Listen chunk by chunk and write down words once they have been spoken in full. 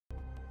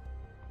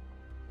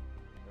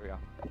we go.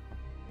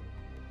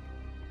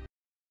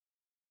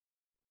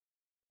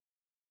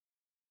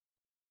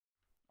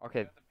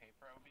 Okay.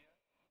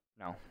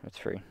 No, it's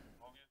free.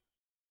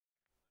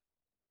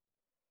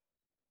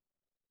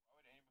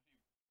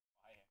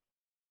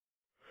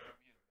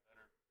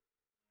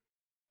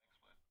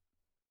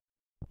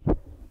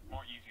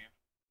 More easier.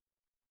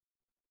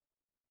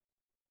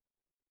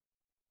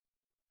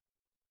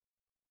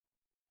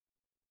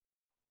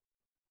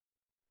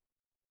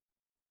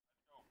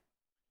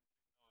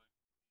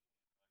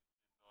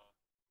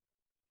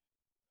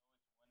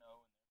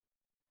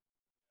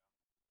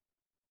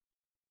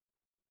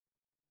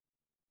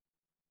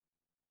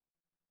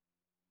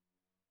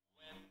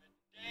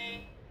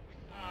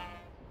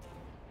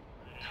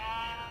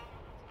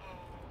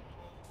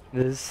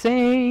 The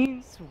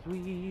saints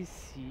we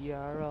see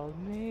are all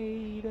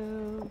made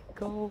of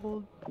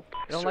gold. You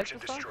don't like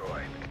this song?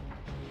 Destroy.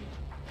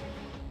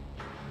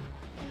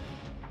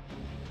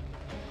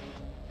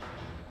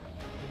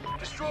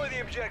 Destroy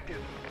the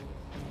objective.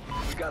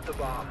 We got the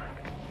bomb.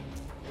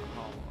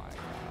 Oh my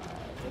god.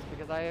 Just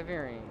because I have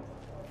earrings.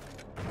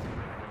 I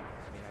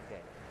mean,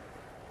 okay.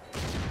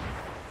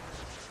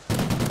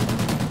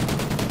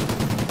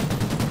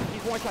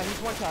 He's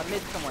one shot,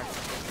 mid somewhere.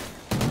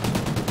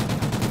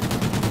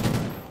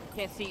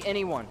 Can't see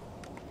anyone.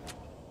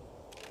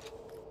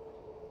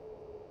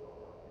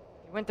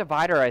 He went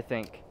divider, I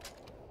think.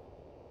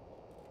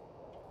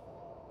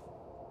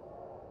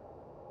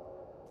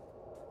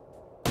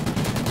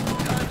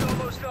 Time's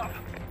almost up.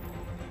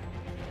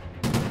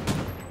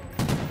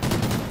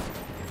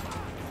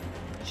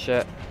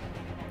 Shit.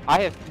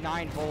 I have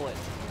 9 bullets.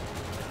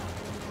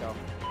 So.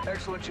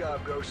 Excellent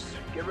job, Ghosts.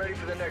 Get ready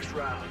for the next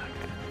round.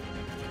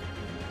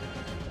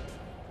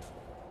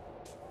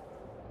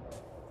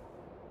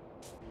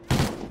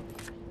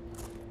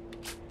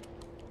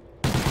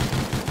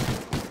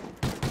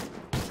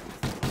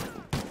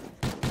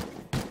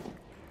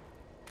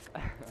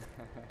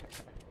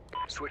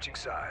 Switching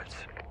sides.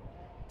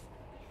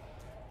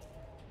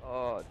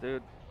 Oh,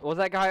 dude. Was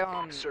that guy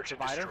on Search and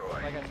divider,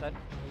 destroy. like I said?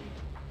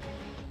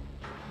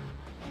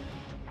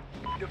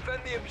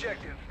 Defend the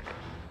objective.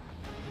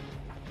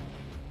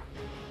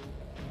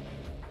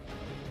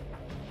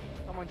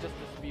 Someone just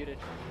disputed.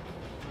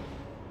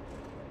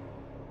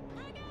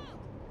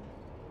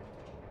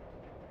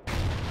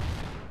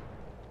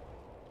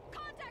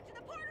 Contact to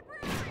the Porter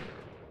Brewery!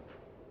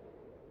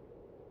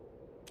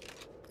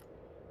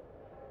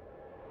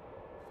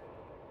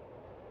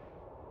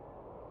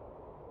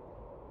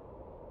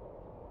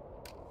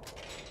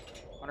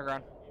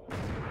 Underground.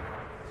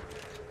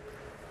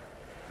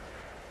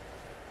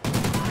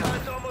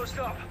 Time's almost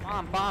up.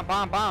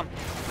 Bomb.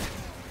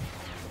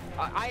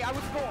 I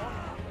was going.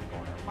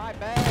 My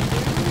bad,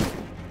 dude.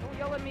 Don't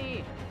yell at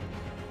me.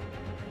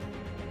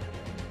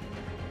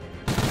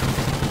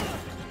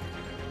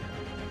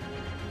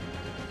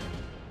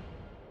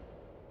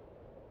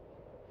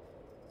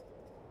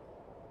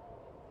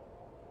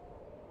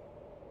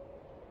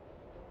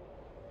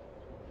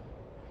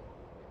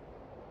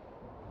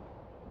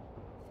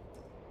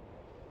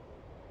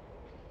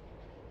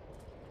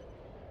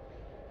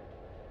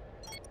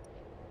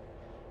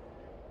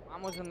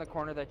 Mom was in the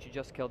corner that you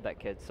just killed that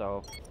kid,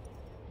 so.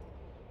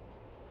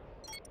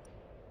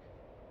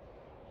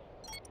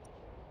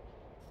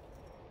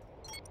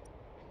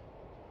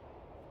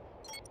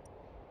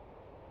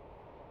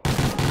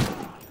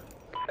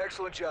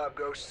 Excellent job,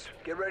 Ghosts.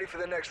 Get ready for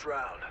the next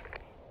round.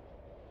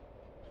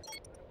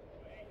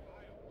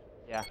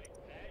 Yeah.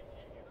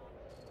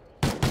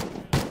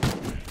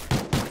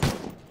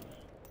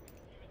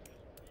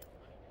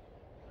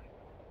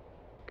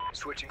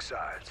 Switching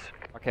sides.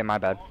 Okay, my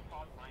bad.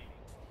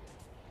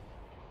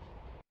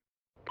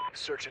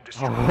 Search and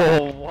destroy.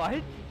 Oh,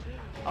 what?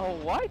 Oh,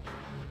 what?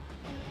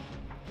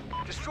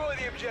 Destroy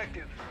the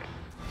objective.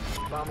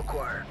 Bomb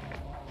acquired.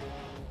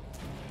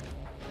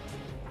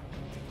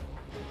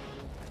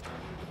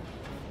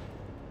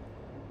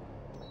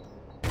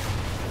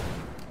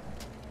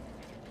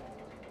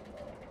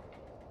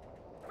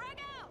 Frag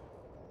out!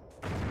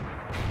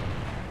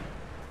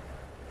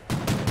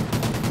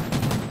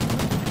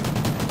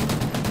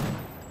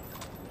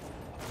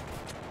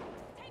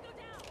 Tango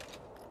down!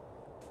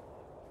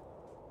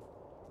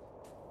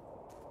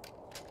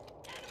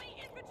 Enemy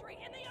infantry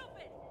in the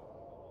open!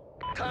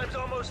 Time's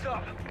almost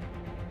up.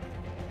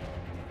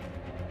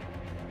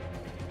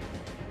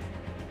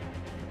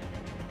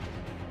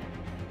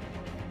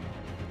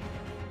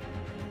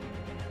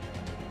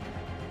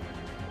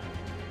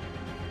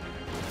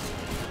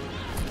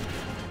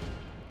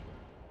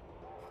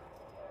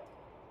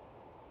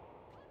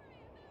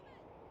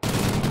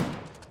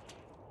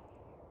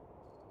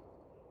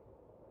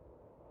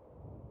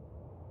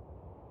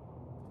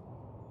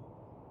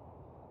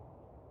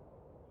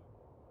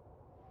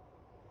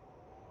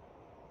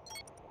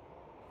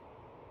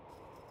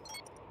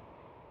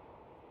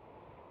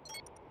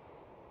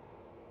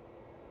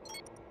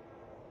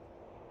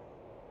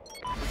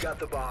 We got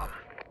the bomb.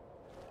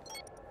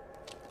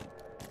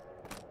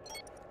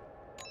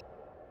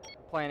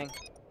 Planning.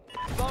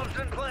 Bomb's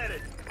been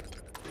planted.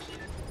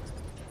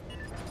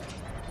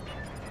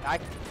 I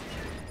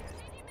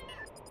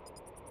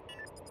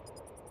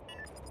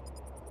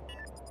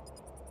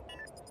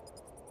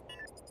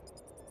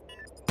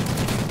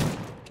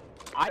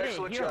didn't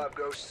Excellent hear him. job,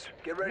 Ghosts.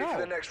 Get ready for No.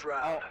 the next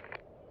round.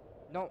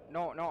 Oh.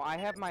 No, I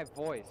have my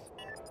voice.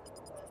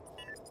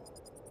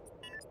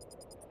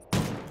 See,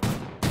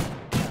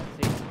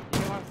 you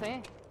know what I'm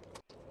saying?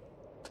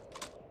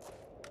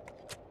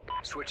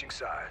 Switching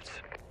sides.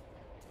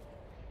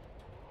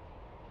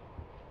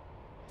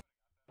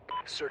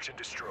 Search and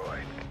destroy.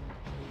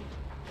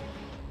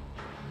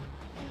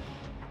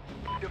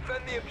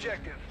 Defend the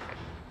objective.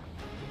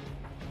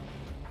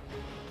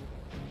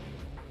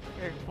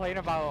 You're complaining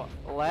about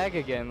lag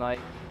again, like.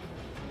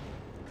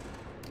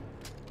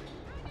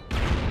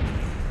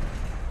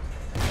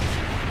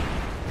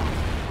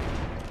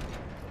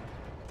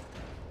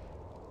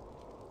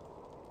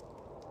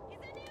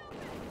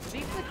 Are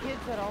these the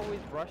kids that always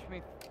rush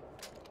me?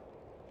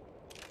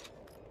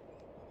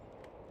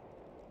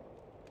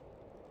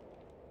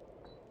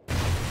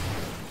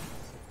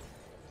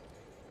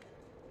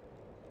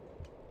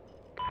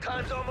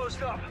 Time's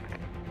almost up.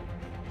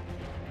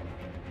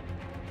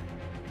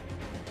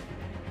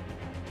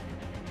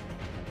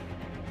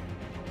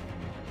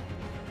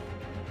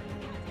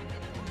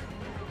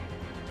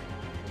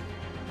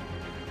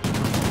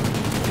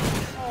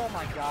 Oh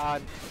my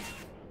god.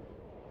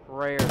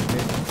 Rare,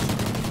 bitch.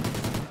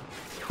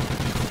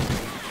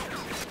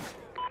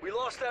 We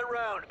lost that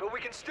round, but we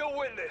can still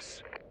win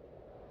this.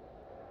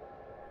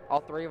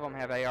 All three of them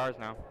have ARs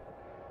now.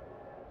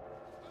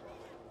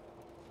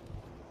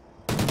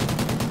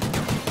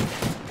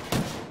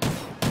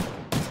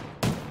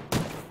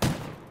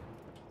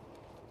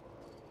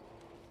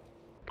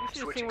 You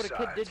should have seen what a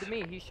kid did to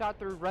me. He shot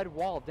through red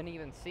wall, didn't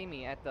even see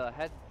me at the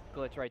head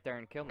glitch right there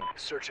and killed me.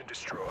 Search and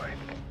destroy.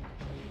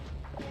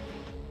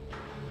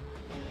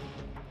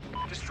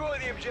 Destroy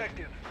the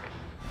objective.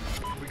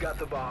 We got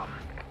the bomb.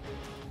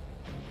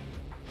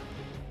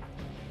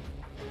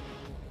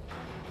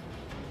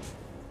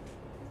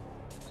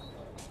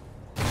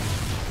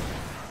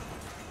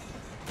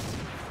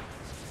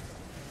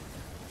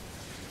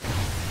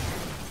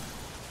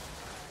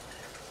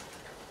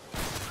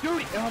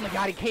 Dude, oh my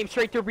god, he came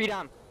straight through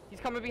Redom. He's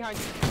coming behind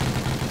you.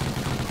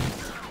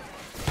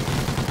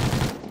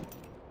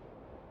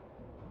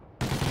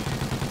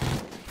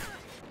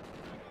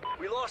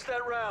 We lost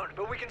that round,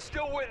 but we can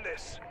still win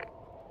this.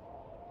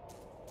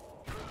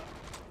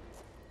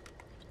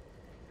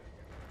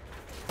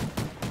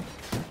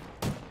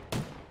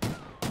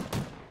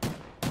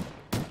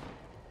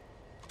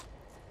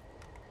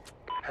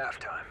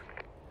 Halftime.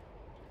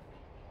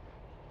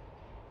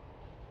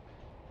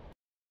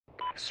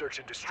 Search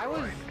and destroy. I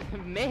was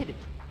mid.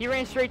 He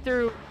ran straight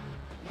through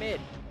mid.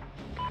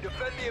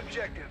 Defend the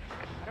objective.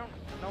 I don't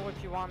know what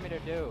you want me to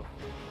do.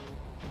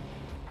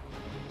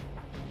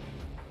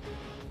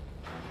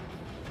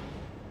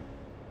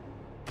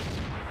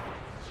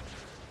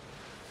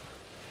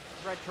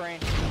 Red train.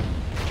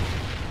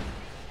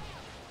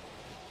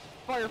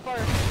 Fire,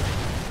 fire.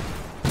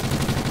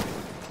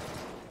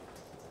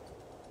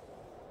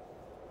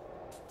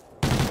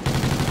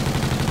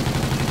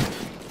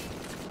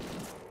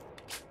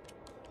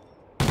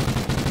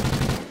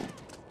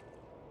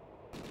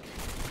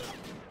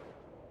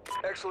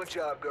 Excellent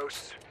job,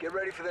 Ghosts. Get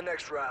ready for the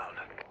next round.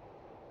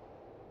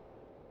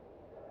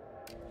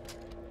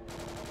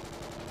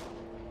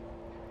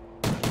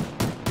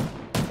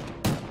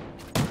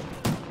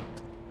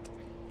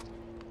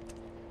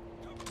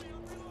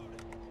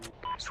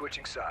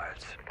 Switching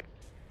sides.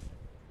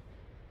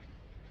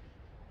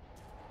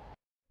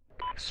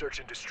 Search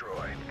and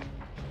destroy.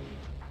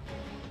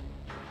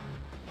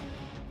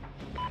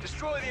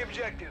 Destroy the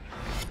objective.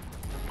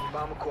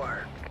 Bomb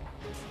acquired.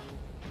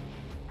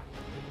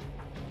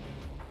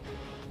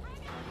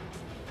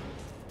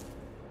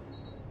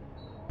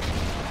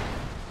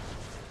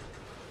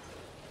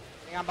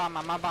 My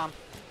bomb, my bomb.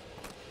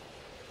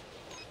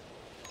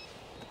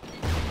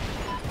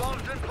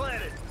 Bomb's been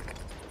planted.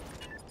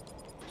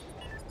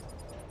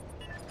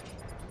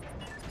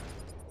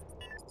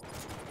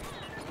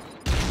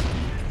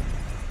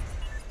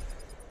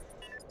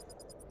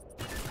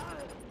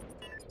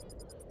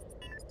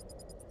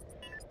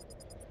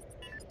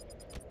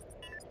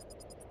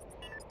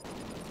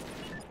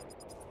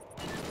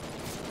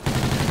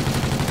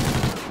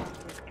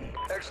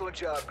 Excellent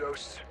job,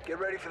 Ghosts. Get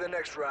ready for the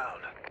next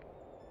round.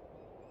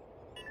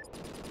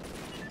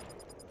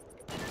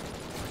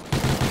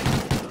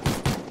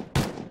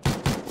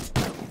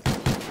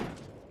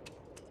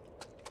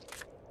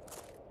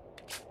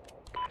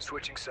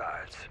 Switching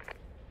sides.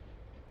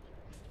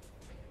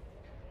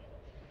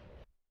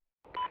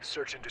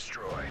 Search and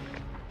destroy.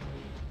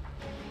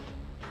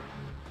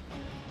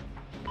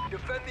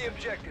 Defend the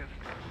objective.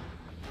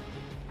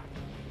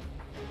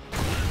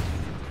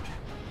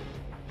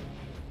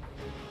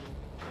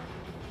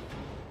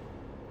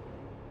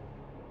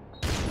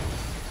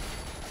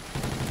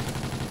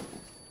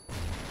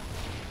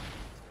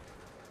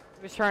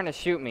 He was trying to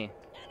shoot me.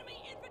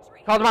 Enemy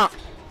infantry. Called him out.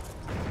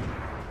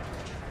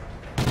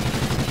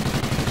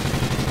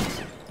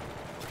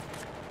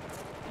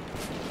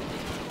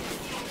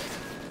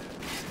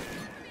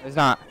 It's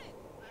not.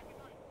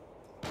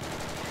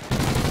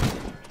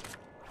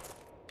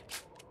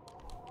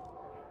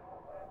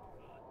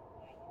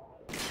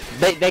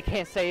 They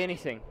can't say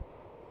anything.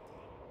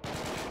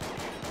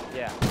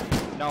 Yeah.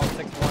 No,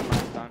 6-1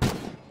 last time.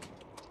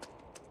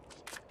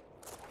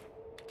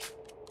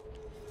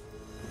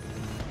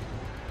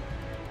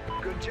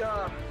 Good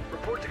job.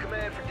 Report to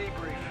command for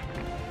debrief.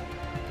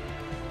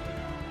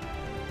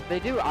 They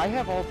do. I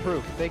have all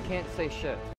proof. They can't say shit.